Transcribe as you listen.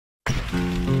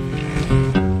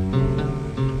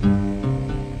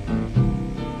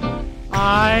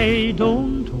I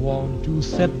don't want to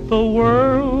set the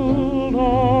world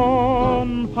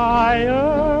on fire.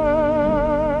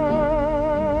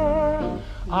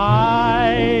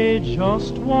 I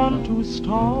just want to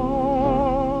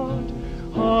start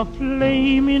a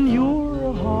flame in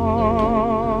your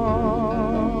heart.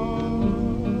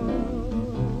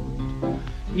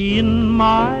 In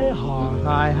my heart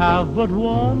I have but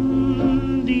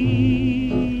one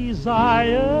desire,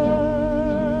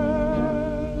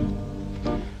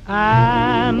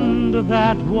 and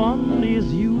that one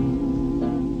is you.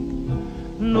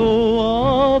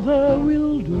 No other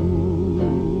will do.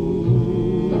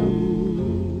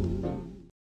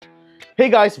 Hey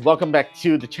guys, welcome back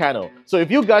to the channel. So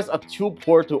if you guys are too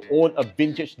poor to own a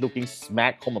vintage looking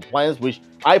smack home appliance, which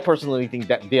I personally think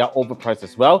that they are overpriced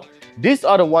as well, these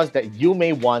are the ones that you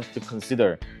may want to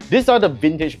consider. These are the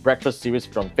Vintage Breakfast Series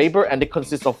from Faber, and they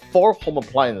consist of 4 home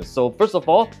appliances. So first of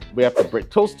all, we have the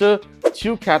bread toaster,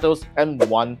 2 kettles, and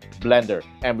 1 blender.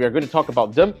 And we are going to talk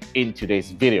about them in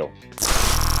today's video.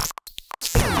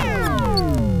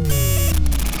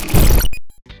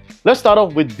 Let's start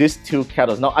off with these 2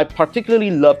 kettles. Now, I particularly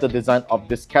love the design of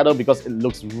this kettle because it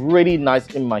looks really nice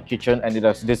in my kitchen, and it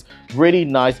has this really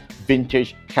nice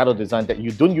vintage kettle design that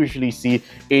you don't usually see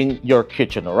in your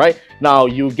kitchen, alright? Now,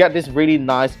 you get this really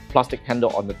nice plastic handle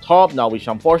on the top, now which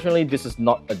unfortunately this is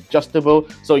not adjustable.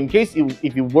 So in case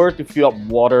if you were to fill up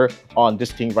water on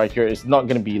this thing right here, it's not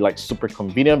going to be like super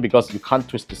convenient because you can't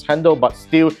twist this handle, but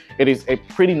still it is a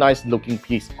pretty nice looking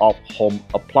piece of home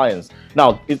appliance.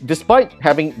 Now, despite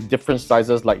having different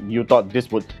sizes, like you thought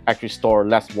this would actually store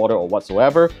less water or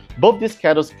whatsoever, both these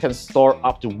kettles can store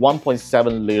up to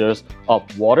 1.7 liters of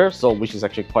water, so which is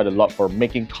actually quite a lot for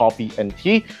making coffee and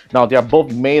tea. Now, they are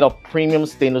both made of premium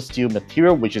stainless steel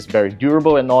material, which is very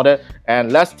durable and all that.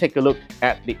 And let's take a look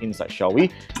at the inside, shall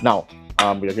we? Now,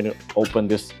 we are going to open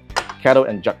this kettle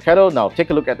and jug kettle. Now, take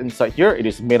a look at inside here. It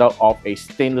is made out of a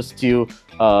stainless steel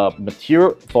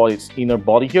material for its inner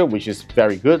body here, which is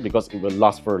very good because it will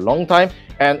last for a long time.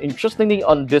 And interestingly,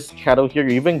 on this kettle here,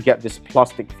 you even get this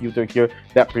plastic filter here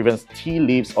that prevents tea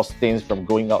leaves or stains from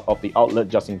going out of the outlet,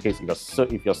 just in case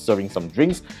if you're serving some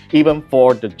drinks. Even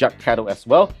for the jug kettle as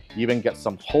well, you even get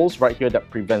some holes right here that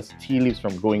prevents tea leaves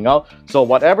from going out. So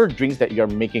whatever drinks that you're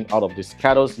making out of these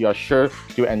kettles, you are sure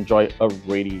to enjoy a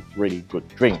really good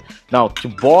drink. Now, to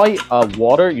boil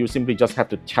water, you simply just have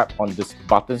to tap on these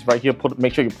buttons right here.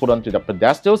 Make sure you put onto the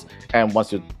pedestals, and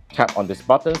once you tap on these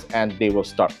buttons, and they will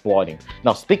start boiling.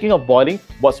 Now, speaking of boiling,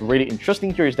 what's really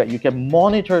interesting here is that you can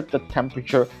monitor the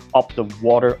temperature of the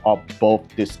water of both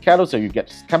these kettles. So you get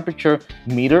this temperature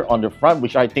meter on the front,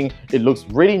 which I think it looks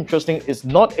really interesting. It's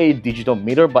not a digital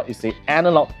meter, but it's an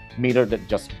analog meter that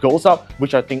just goes up,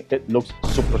 which I think it looks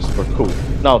super cool.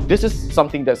 Now, this is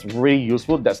something that's really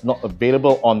useful that's not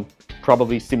available on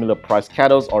probably similar price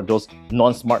kettles or those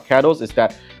non-smart kettles, is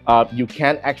that you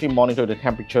can actually monitor the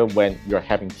temperature when you're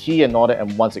having tea and all that,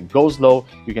 and once it goes low,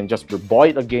 you can just reboil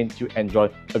it again to enjoy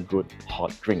a good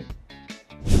hot drink.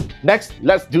 Next,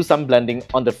 let's do some blending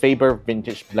on the Faber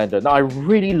Vintage Blender. Now, I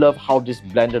really love how this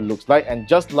blender looks like, and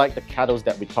just like the kettles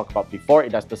that we talked about before,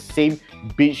 it has the same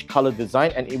beige color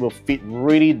design and it will fit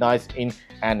really nice in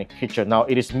any kitchen. Now,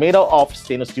 it is made out of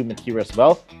stainless steel material as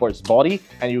well for its body,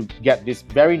 and you get this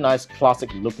very nice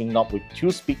classic looking knob with 2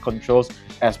 speed controls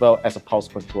as well as a pulse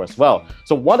control as well.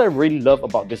 So what I really love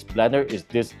about this blender is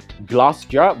this glass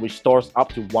jar, which stores up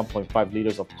to 1.5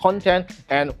 liters of content.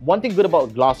 And one thing good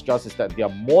about glass jars is that they are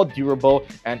more durable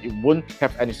and it won't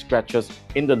have any scratches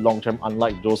in the long term,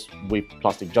 unlike those with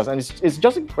plastic jars. And it's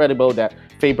just incredible that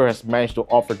Faber has managed to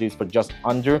offer this for just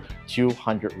under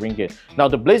 200 ringgit. Now,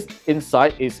 the blade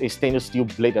inside is a stainless steel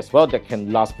blade as well that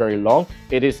can last very long.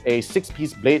 It is a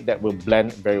 6-piece blade that will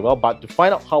blend very well, but to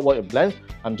find out how well it blends,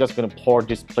 I'm just going to pour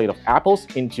this plate of apples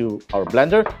into our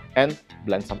blender and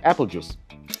blend some apple juice.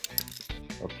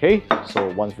 Okay, so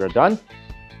once we're done,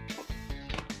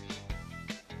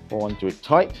 hold on to it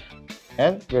tight,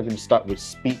 and we're going to start with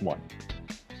speed 1.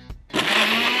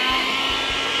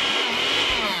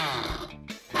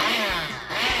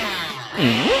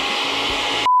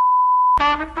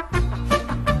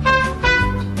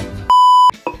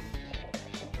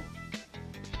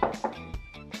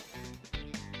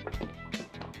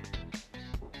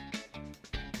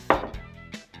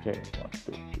 Okay, 1,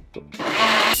 2, 3, go.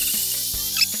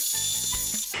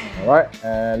 Alright,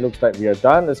 and looks like we are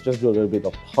done. Let's just do a little bit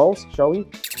of pulse, shall we?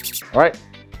 Alright,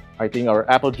 I think our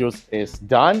apple juice is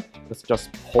done. Let's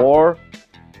just pour,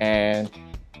 and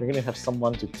we're gonna have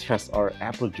someone to test our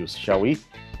apple juice, shall we?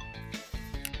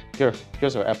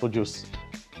 Here's our apple juice.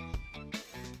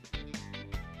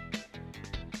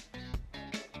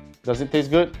 Does it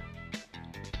taste good?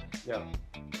 Yeah.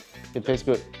 It tastes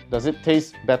good. Does it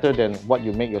taste better than what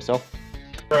you make yourself?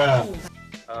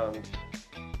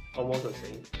 Almost the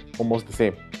same. Almost the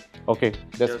same. Okay,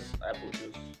 that's Just apple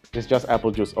juice. it's just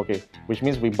apple juice. Okay, which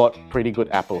means we bought pretty good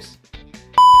apples.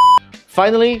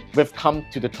 Finally, we've come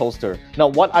to the toaster. Now,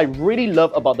 what I really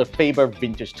love about the Faber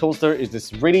Vintage Toaster is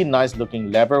this really nice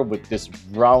looking lever with this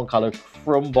round color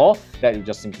chrome ball that you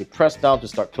just simply press down to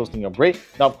start toasting your bread.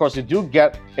 Now, of course, you do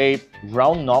get a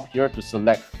round knob here to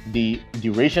select the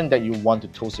duration that you want to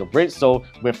toast your bread. So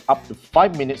with up to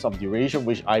 5 minutes of duration,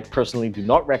 which I personally do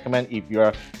not recommend if you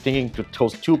are thinking to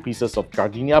toast 2 pieces of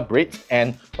gardenia bread.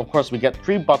 And of course, we get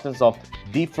 3 buttons of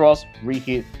defrost,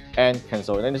 reheat, and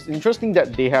cancel. And it's interesting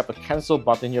that they have a cancel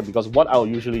button here, because what I'll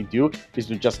usually do is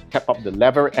to just tap up the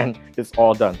lever and it's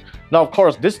all done. Now, of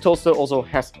course, this toaster also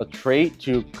has a tray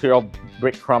to clear off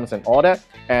breadcrumbs and all that.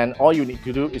 And all you need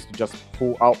to do is to just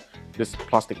pull out this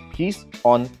plastic piece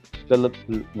on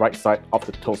the right side of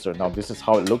the toaster. Now, this is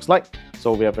how it looks like.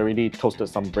 So we have already toasted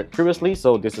some bread previously.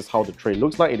 So this is how the tray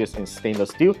looks like. It is in stainless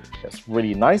steel. That's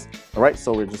really nice. All right,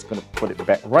 so we're just gonna put it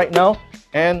back right now.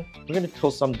 And we're gonna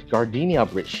toast some gardenia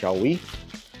bread, shall we?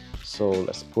 So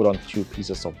let's put on 2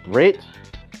 pieces of bread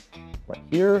right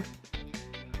here.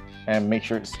 And make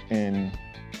sure it's in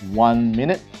 1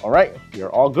 minute. All right, we are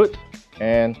all good.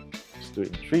 And let's do it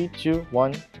in 3, 2,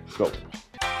 1, go.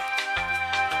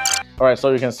 All right,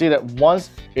 so you can see that once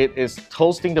it is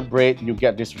toasting the bread, you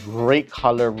get this red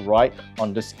color right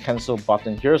on this cancel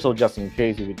button here. So just in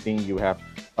case if you think you have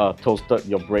toasted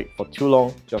your bread for too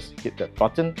long, just hit that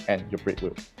button and your bread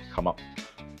will come up.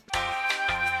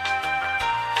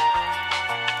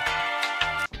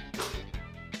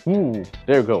 Ooh,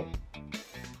 there you go.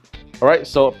 All right,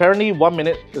 so apparently 1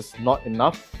 minute is not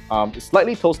enough. It's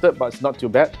slightly toasted, but it's not too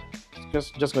bad.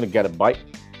 Just gonna get a bite.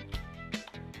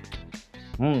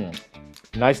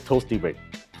 Nice toasty bread.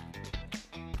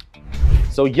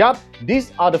 So yup,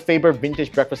 these are the Faber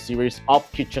Vintage Breakfast Series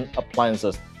of kitchen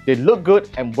appliances. They look good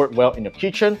and work well in your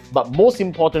kitchen, but most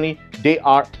importantly, they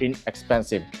are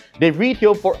inexpensive. They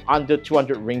retail for under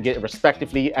 200 ringgit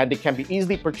respectively, and they can be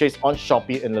easily purchased on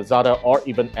Shopee and Lazada or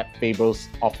even at Faber's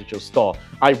official store.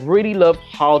 I really love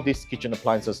how these kitchen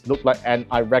appliances look like, and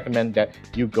I recommend that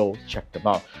you go check them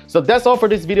out. So that's all for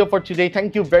this video for today.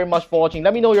 Thank you very much for watching.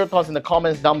 Let me know your thoughts in the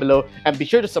comments down below, and be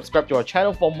sure to subscribe to our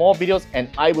channel for more videos, and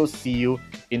I will see you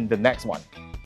in the next one.